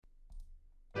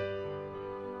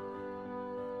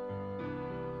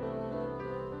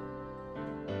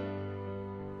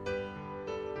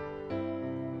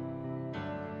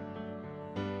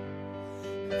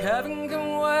Heaven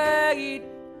can wait,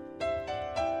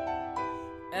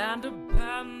 and a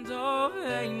band of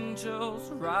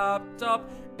angels wrapped up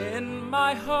in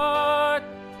my heart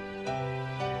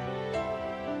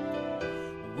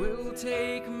will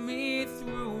take me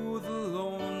through the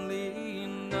lonely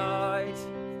night,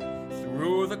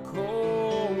 through the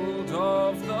cold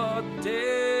of the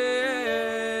day.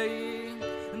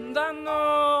 And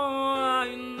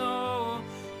I know,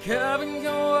 Kevin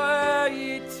can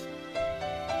wait,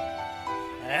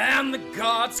 and the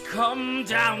gods come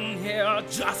down here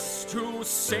just to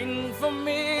sing for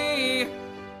me,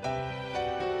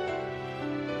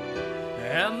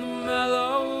 and the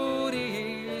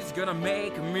melody's gonna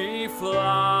make me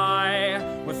fly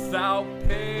without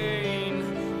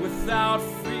pain, without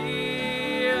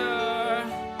fear.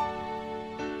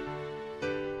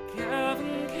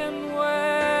 Kevin can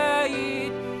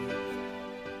wait.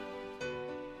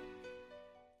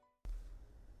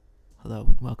 Hello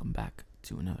and welcome back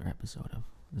to another episode of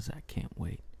Zach Can't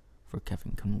Wait for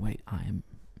Kevin Can Wait. I am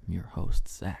your host,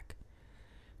 Zach.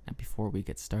 Now before we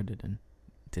get started in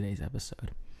today's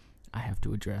episode, I have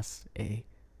to address a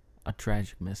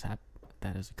tragic mishap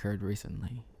that has occurred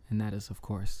recently, and that is, of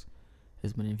course,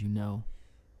 as many of you know,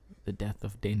 the death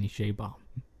of Danny Shaybaum.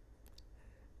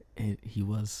 He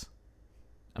was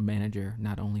a manager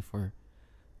not only for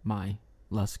my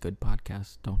Less Good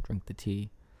podcast, Don't Drink the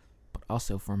Tea, but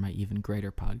also for my even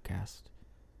greater podcast,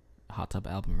 Hot Tub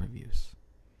Album Reviews.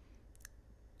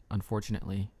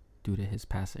 Unfortunately, due to his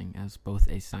passing as both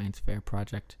a science fair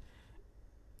project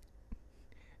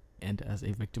and as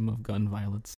a victim of gun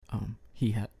violence,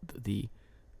 he had the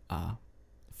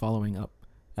following up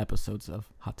episodes of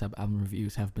Hot Tub Album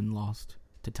Reviews have been lost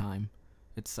to time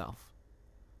itself.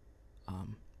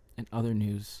 In other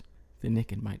news, the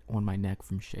nick on my neck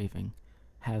from shaving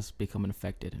has become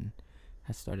infected and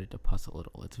has started to pus a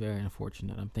little. It's very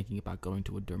unfortunate. I'm thinking about going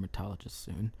to a dermatologist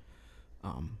soon.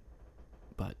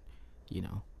 But, you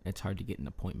know, it's hard to get an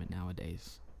appointment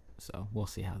nowadays. So we'll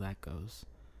see how that goes.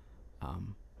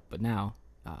 But now,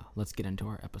 let's get into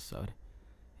our episode.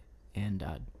 And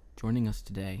joining us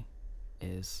today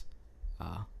is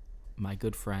my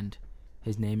good friend.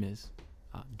 His name is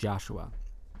Joshua.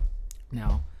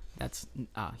 Now, that's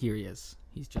here he is.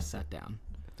 He's just sat down.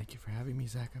 Thank you for having me,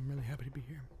 Zach. I'm really happy to be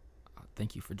here.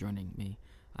 Thank you for joining me.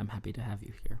 I'm happy to have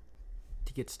you here.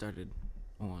 To get started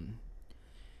on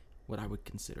what I would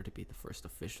consider to be the first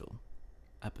official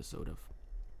episode of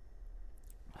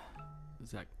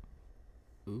Zach.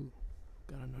 Ooh.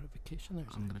 Got a notification there,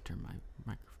 Zach. I'm going to turn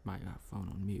my phone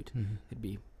on mute. Mm-hmm. It'd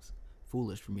be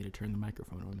foolish for me to turn the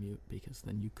microphone on mute because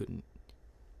then you couldn't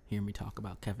hear me talk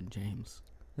about Kevin James.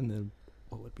 And then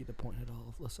what would be the point at all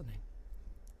of listening?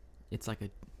 It's like a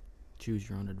choose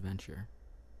your own adventure.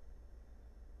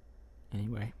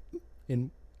 Anyway.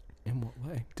 In what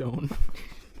way? Don't.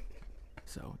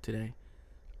 So today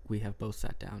we have both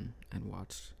sat down and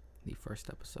watched the first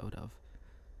episode of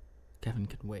Kevin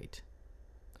Can Wait.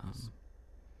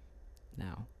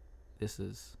 Now, this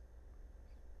is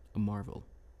a marvel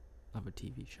of a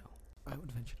TV show. I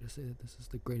would venture to say that this is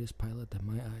the greatest pilot that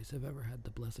my eyes have ever had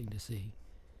the blessing to see.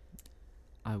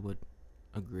 I would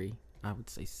agree. I would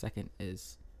say second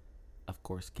is, of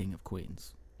course, King of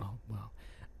Queens. Oh, well,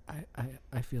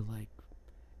 I feel like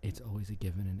it's always a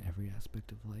given in every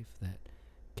aspect of life that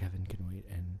Kevin Can Wait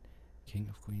and King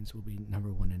of Queens will be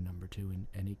number one and number two in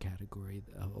any category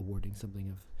of awarding something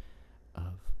of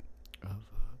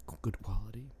good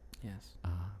quality. Yes.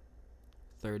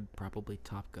 Third, probably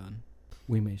Top Gun.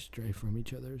 We may stray from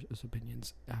each other's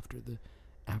opinions after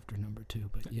number two,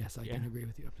 but yes, I can agree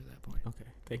with you up to that point. Okay,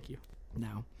 thank you.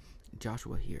 Now,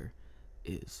 Joshua here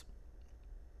is,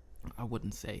 I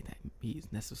wouldn't say that he's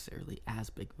necessarily as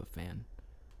big of a fan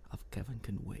of Kevin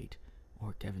Can Wait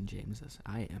or Kevin James as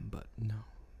I am, but no,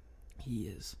 he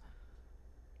is.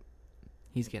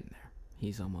 He's getting there.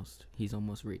 He's almost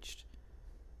reached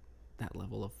that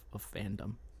level of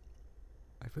fandom.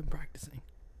 I've been practicing.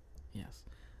 Yes.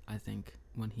 I think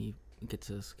when he gets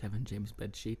his Kevin James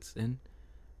bed sheets in,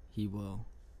 he will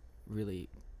really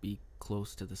be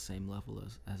close to the same level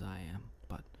as I am.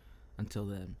 But until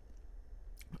then,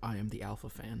 I am the alpha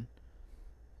fan,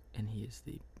 and he is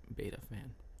the beta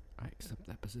fan. I accept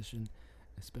that position,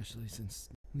 especially since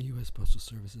the U.S. Postal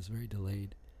Service is very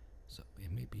delayed, so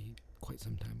it may be quite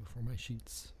some time before my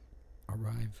sheets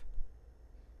arrive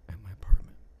at my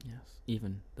apartment. Yes,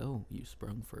 even though you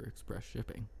sprung for express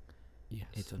shipping. Yes.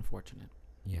 It's unfortunate.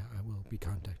 Yeah, I will be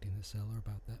contacting the seller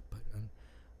about that, but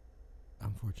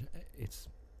unfortunately, it's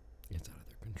out of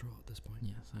their control at this point.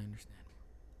 Yes, I understand.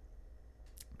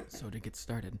 So to get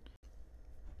started,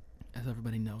 as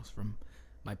everybody knows from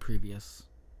my previous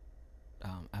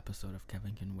episode of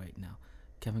Kevin Can Wait. Now,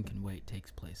 Kevin Can Wait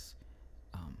takes place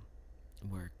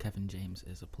where Kevin James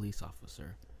is a police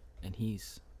officer, and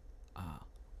he's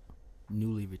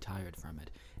newly retired from it.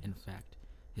 In fact,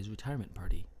 his retirement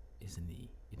party is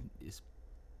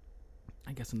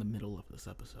I guess in the middle of this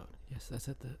episode. Yes, that's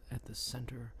at the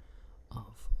center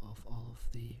of all of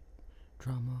the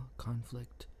drama,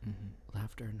 conflict,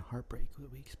 laughter, and heartbreak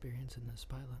that we experience in this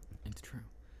pilot. It's true.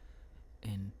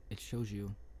 And it shows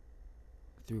you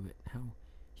through it how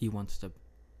he wants to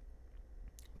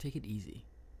take it easy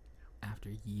after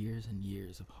years and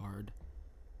years of hard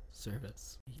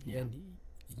service. And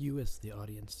you as the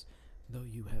audience, though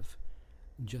you have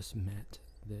just met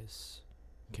this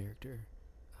character,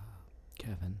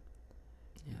 Kevin,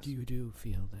 Yes. do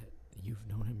feel that you've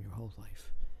known him your whole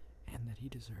life and that he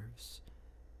deserves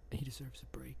a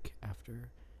break after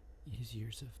his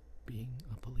years of being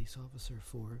a police officer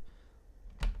for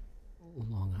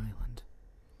Long Island.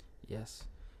 Yes.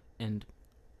 And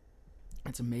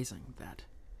it's amazing that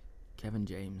Kevin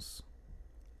James,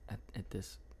 at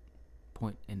this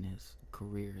point in his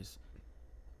career, is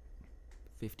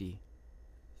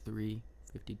 53,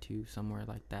 52, somewhere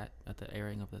like that, at the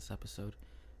airing of this episode.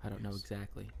 I don't know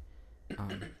exactly.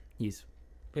 He's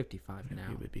 55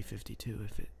 now. It would be 52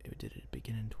 if it did it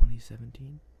begin in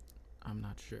 2017. I'm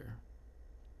not sure.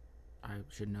 I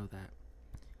should know that.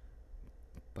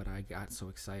 But I got so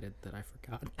excited that I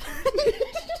forgot.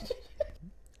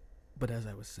 But as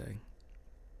I was saying,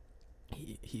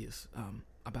 he is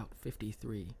about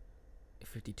 53,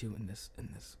 52 in this,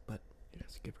 but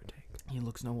Yes, give or take. he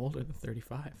looks no older than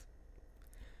 35.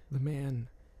 The man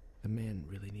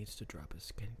really needs to drop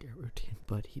his skincare routine,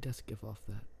 but he does give off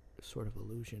that sort of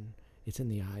illusion. It's in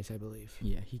the eyes, I believe.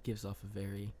 Yeah, he gives off a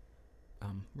very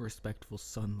respectful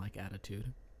son-like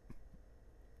attitude.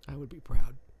 I would be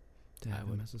proud to I have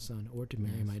him would. as a son, or to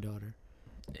marry Yes. my daughter.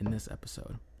 In this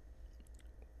episode,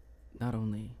 not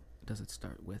only does it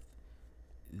start with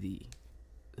the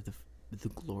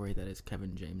glory that is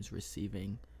Kevin James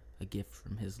receiving a gift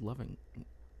from his loving,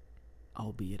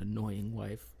 albeit annoying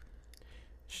wife.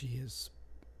 She is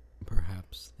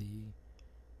perhaps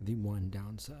the one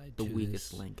downside, The to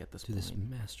weakest this, link at this to point. this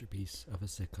masterpiece of a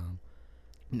sitcom.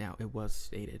 Now, it was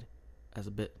stated as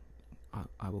a bit,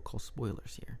 I will call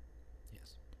spoilers here.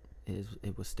 Yes.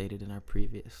 It was stated in our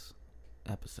previous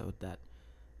episode that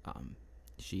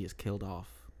she is killed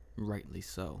off, rightly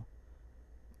so.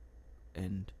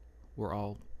 And we're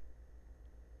all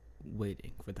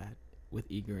waiting for that with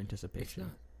eager It's anticipation.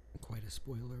 not quite a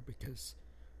spoiler because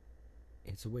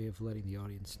it's a way of letting the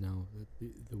audience know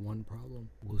that the one problem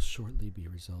will shortly be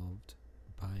resolved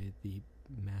by the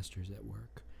masters at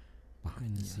work,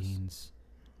 behind the Yes. scenes,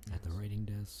 at the Yes. writing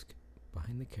desk,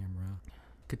 behind the camera.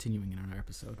 Continuing in our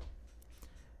episode,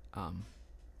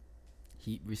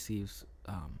 he receives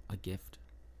a gift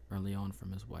early on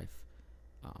from his wife.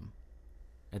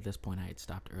 At this point, I had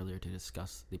stopped earlier to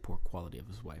discuss the poor quality of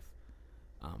his wife.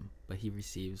 But he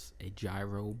receives a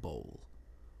gyro bowl.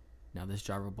 Now, this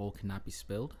gyro bowl cannot be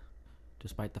spilled,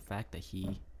 despite the fact that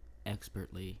he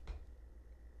expertly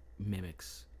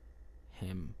mimics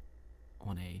him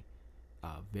on a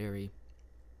very,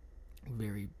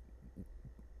 very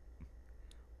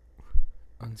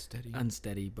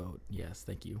Unsteady. boat. Yes,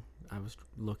 thank you. I was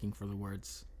looking for the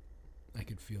words. I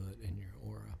could feel it in your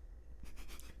aura.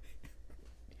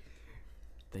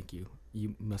 Thank you.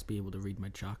 You must be able to read my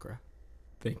chakra.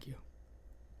 Thank you.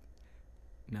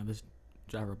 Now, this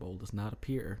gyro bowl does not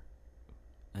appear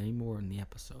anymore in the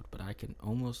episode, but I can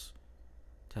almost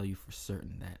tell you for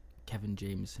certain that Kevin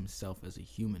James himself as a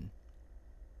human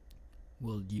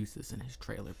will use this in his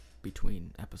trailer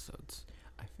between episodes.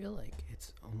 I feel like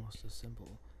it's almost a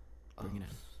symbol. Bring it in.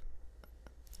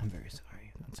 I'm very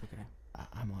sorry. That's okay.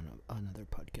 I'm on another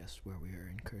podcast where we are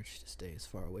encouraged to stay as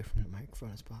far away from the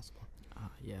microphone as possible.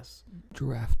 Yes.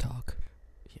 Giraffe Talk.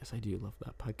 Yes, I do love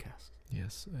that podcast.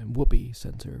 Yes, and Whoopi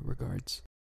sends her regards.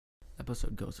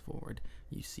 Episode goes forward.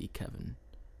 You see Kevin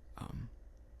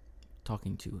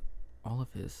talking to all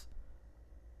of his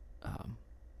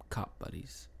cop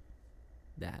buddies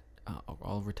that are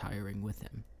all retiring with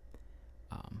him,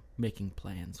 making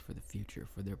plans for the future,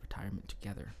 for their retirement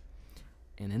together.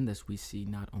 And in this, we see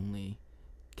not only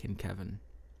can Kevin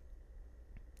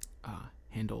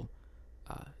handle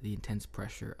the intense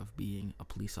pressure of being a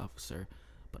police officer,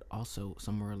 but also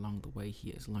somewhere along the way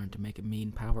he has learned to make a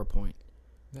mean PowerPoint.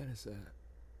 That is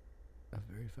a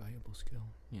very valuable skill.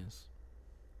 Yes.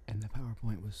 And the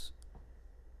PowerPoint was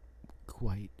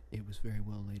it was very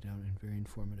well laid out and very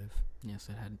informative. Yes,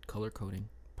 it had color coding,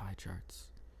 pie charts,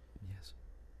 Yes.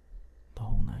 the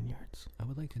whole 9 yards. I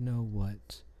would like to know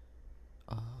what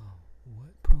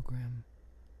what program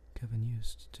Kevin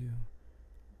used to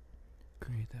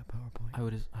create that PowerPoint? I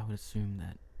would assume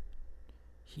that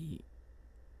he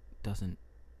doesn't,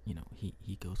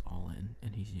 he goes all in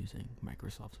and he's using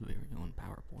Microsoft's very own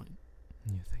PowerPoint.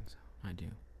 You think so? I do.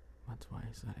 That's why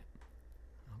I said it.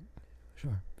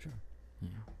 Sure. Yeah.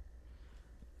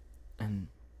 And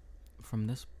from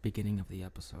this beginning of the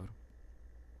episode,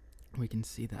 we can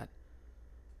see that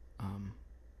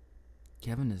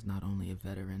Kevin is not only a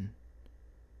veteran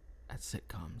at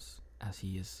sitcoms, as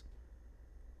he is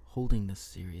holding this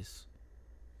series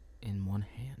in one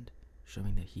hand,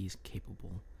 showing that he's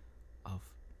capable of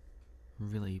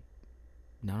really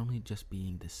not only just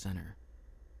being the center,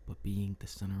 but being the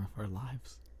center of our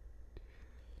lives.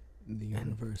 The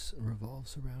universe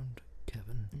revolves around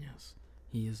Kevin. Yes.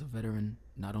 He is a veteran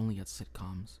not only at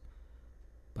sitcoms,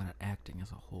 but at acting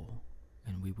as a whole.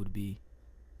 And we would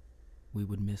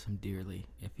miss him dearly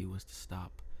if he was to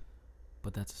stop.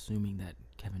 But that's assuming that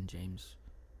Kevin James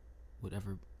would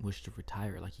ever wish to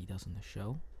retire like he does in the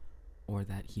show, or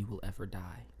that he will ever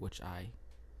die, which I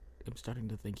am starting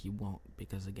to think he won't,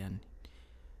 because again,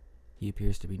 he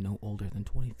appears to be no older than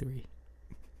 23.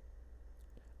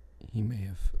 He may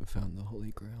have found the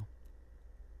Holy Grail.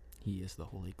 He is the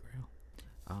Holy Grail.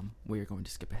 We are going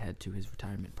to skip ahead to his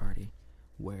retirement party,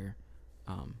 where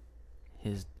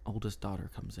his oldest daughter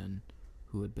comes in,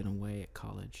 who had been away at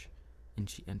college, and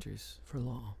she enters For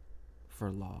law.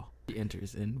 She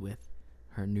enters in with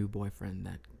her new boyfriend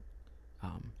that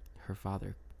her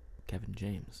father, Kevin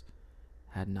James,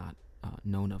 had not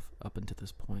known of up until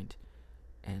this point,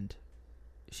 and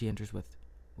she enters with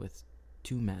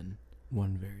two men.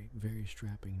 One very, very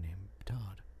strapping named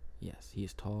Todd. Yes, he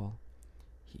is tall.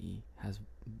 He has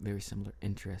very similar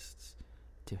interests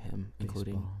to him,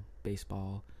 including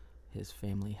baseball. His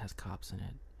family has cops in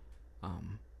it.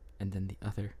 And then the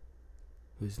other,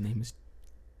 whose name is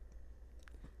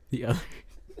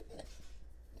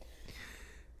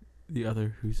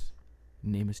whose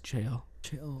name is Chael.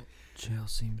 Chael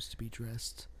seems to be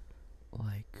dressed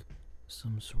like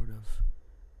some sort of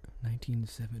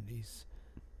 1970s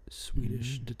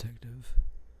Swedish detective,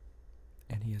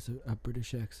 and he has a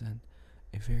British accent,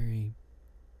 a very,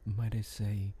 might I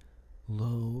say,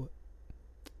 low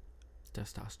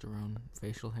Testosterone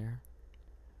facial hair.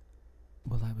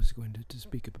 Well, I was going to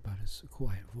speak up about his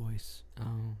quiet voice.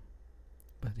 Oh.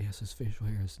 But yes, his facial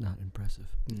hair is not impressive.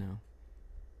 No.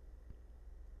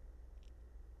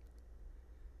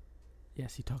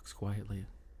 Yes, he talks quietly,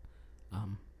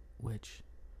 which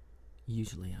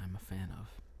usually I'm a fan of,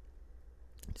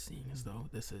 seeing as though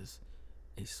this is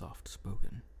a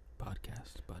soft-spoken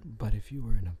podcast. But if you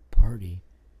were in a party,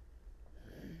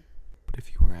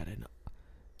 if you were at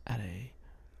a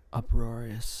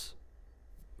uproarious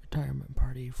retirement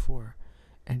party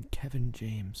and Kevin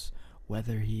James,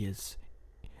 whether he is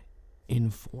in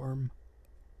form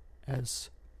as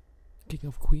King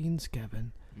of Queens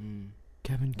Kevin,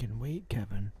 Kevin Can Wait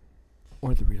Kevin,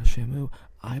 or the real Shamu,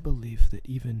 I believe that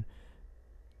even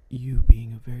you,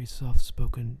 being a very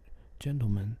soft-spoken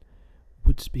gentleman,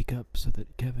 would speak up so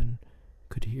that Kevin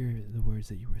could hear the words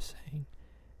that you were saying,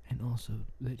 and also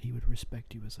that he would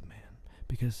respect you as a man,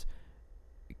 because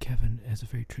Kevin has a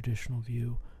very traditional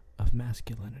view of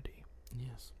masculinity.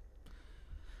 Yes.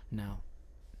 Now,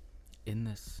 in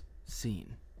this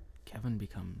scene, Kevin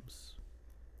becomes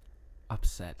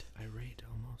upset, Irate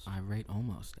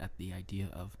almost at the idea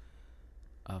of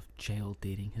Chael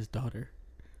dating his daughter,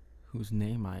 whose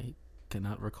name I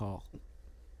cannot recall.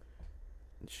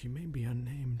 She may be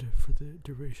unnamed for the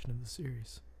duration of the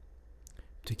series,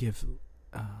 to give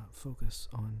focus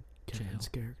on Kevin's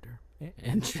character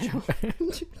and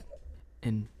Chael.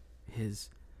 In his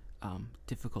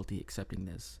difficulty accepting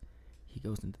this, he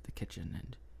goes into the kitchen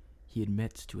and he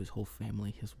admits to his whole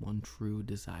family his one true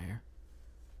desire,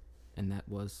 and that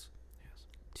was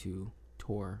to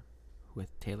tour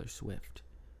with Taylor Swift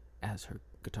as her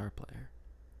guitar player.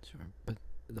 Sure, but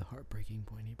the heartbreaking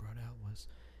point he brought out was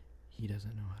he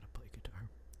doesn't know how to play guitar.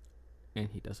 And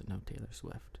he doesn't know Taylor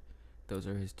Swift. Those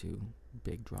are his two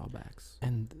big drawbacks.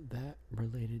 And that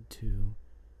related to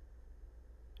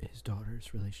his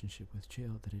daughter's relationship with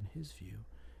Chael, that in his view,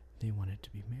 they wanted to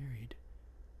be married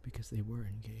because they were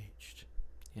engaged.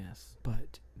 Yes.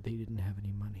 But they didn't have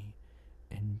any money,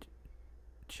 and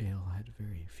Chael had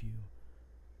very few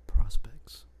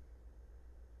prospects.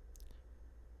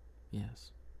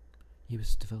 Yes. He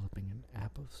was developing an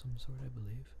app of some sort, I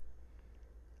believe.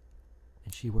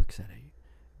 And she works at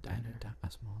a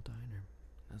small diner.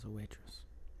 As a waitress.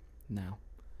 Now,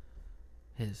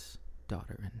 his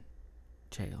daughter and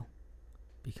Chael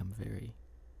become very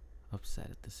upset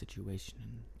at the situation,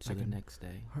 and so I the can next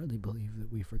day, hardly believe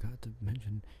that we forgot to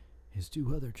mention his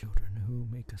 2 other children who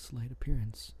make a slight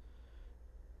appearance.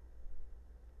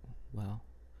 well,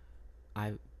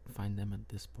 I find them at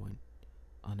this point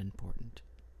unimportant.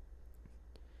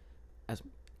 As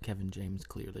Kevin James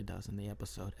clearly does in the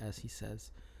episode, as he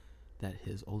says that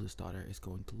his oldest daughter is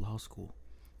going to law school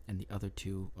and the other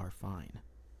 2 are fine.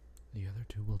 The other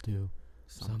 2 will do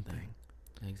Something.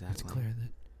 Exactly. It's clear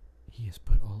that he has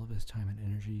put all of his time and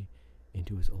energy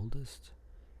into his oldest,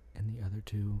 and the other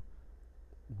 2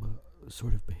 will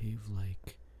sort of behave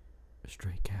like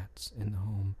stray cats in the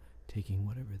home, taking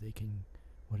whatever they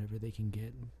can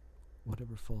get,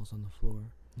 whatever falls on the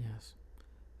floor. Yes.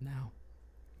 Now,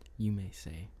 you may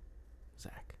say,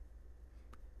 Zach,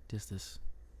 does this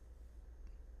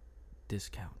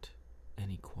discount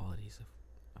any qualities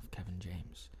of Kevin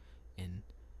James in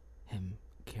him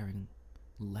caring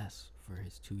less for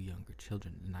his 2 younger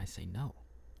children? And I say no.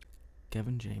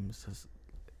 Kevin James says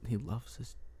he loves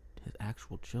his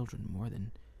actual children more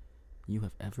than you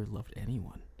have ever loved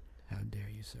anyone. How dare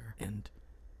you, sir? And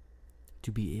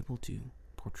to be able to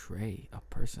portray a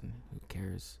person who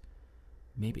cares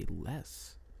maybe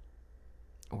less,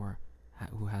 or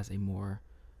who has a more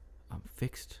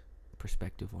fixed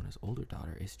perspective on his older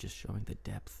daughter, is just showing the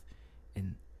depth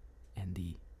and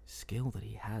the skill that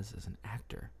he has as an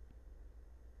actor.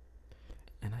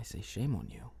 And I say shame on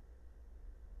you.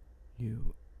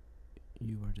 You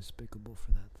are despicable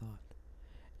for that thought.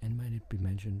 And might it be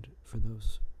mentioned, for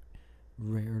those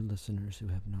rare listeners who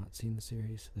have not seen the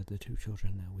series, that the 2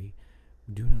 children that we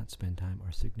do not spend time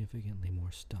are significantly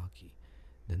more stocky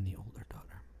than the older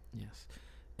daughter. Yes.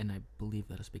 And I believe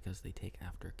that is because they take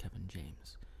after Kevin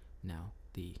James. Now,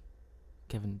 the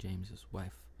Kevin James's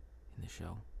wife in the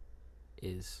show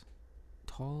is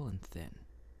tall and thin.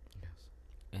 Yes.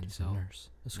 And She's so a nurse.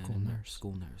 A school nurse.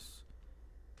 School nurse.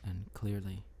 And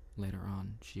clearly, later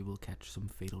on, she will catch some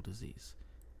fatal disease.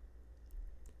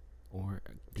 Or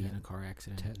be in a car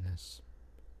accident. Tetanus.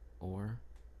 Or,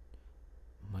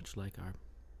 much like our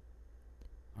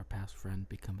past friend,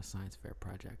 become a science fair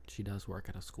project. She does work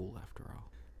at a school after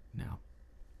all. Now,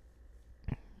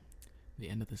 the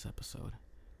end of this episode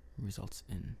results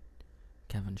in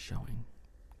Kevin showing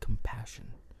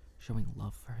compassion, showing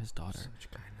love for his daughter.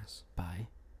 Such kindness. By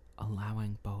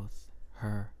allowing both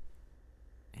her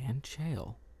and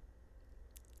Chael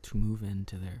to move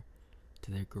into their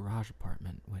garage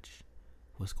apartment, which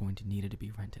was going to needed to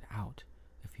be rented out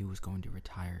if he was going to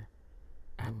retire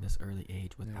at this early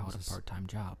age without a part-time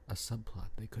job. A subplot.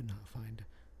 They could not find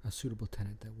a suitable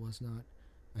tenant that was not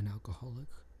an alcoholic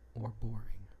or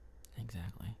boring.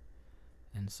 Exactly.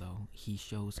 And so he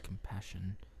shows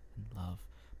compassion and love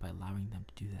by allowing them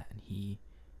to do that, and he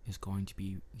is going to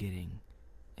be getting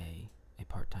a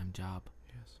part-time job.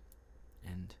 Yes.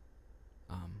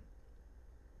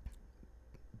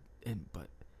 But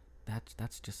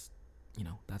that's just,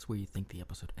 that's where you think the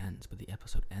episode ends, but the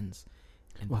episode ends,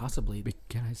 and possibly.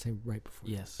 Can I say right before?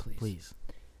 Yes, that, please.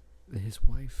 His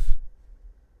wife,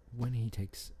 when he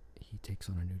takes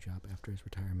on a new job after his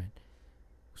retirement,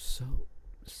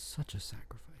 such a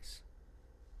sacrifice.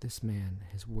 This man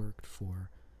has worked for,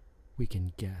 we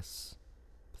can guess,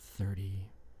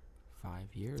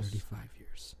 35 years. 35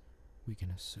 years, we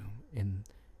can assume, in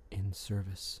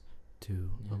service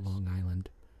to the Yes. Long Island,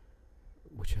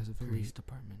 which has a very Police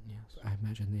department, yes. I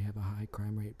imagine they have a high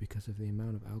crime rate because of the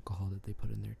amount of alcohol that they put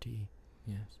in their tea.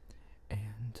 Yes.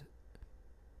 And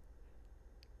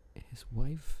his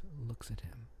wife looks at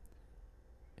him,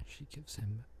 and she gives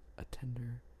him a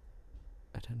tender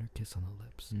kiss on the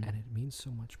lips, and it means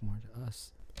so much more to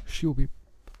us. She will be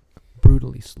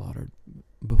brutally slaughtered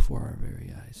before our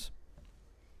very eyes.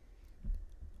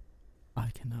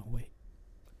 I cannot wait.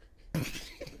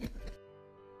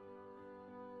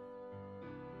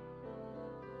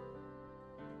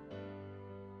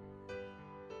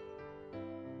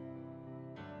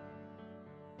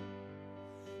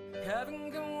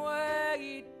 Heaven can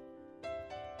wait,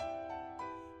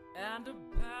 and a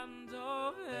band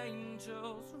of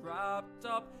angels wrapped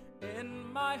up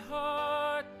in my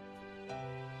heart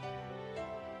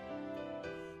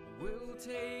will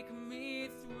take me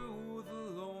through the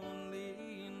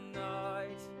lonely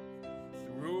night,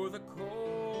 through the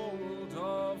cold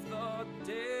of the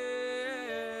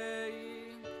day.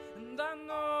 And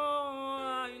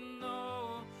I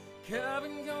know,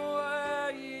 Kevin can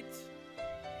wait.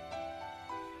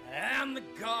 And the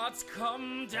gods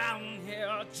come down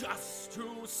here just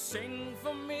to sing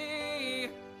for me.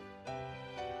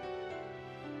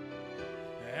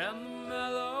 And the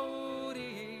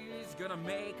melody's gonna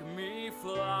make me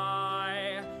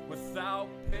fly without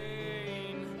pain.